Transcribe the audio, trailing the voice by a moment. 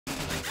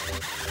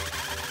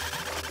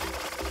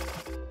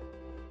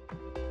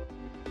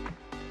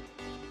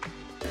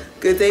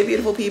Good day,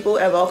 beautiful people,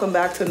 and welcome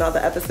back to another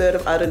episode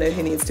of I Don't Know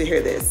Who Needs to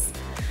Hear This.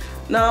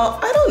 Now,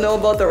 I don't know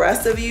about the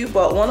rest of you,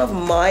 but one of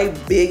my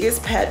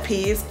biggest pet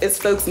peeves is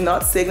folks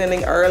not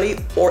signaling early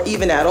or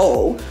even at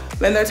all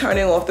when they're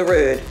turning off the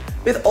road.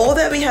 With all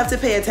that we have to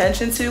pay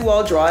attention to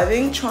while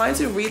driving, trying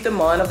to read the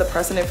mind of the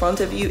person in front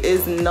of you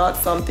is not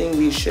something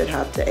we should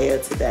have to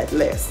add to that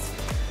list.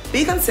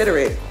 Be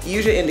considerate,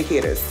 use your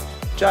indicators.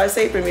 Drive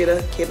safe,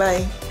 Bermuda. Okay,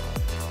 bye.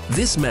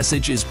 This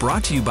message is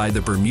brought to you by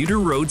the Bermuda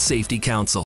Road Safety Council.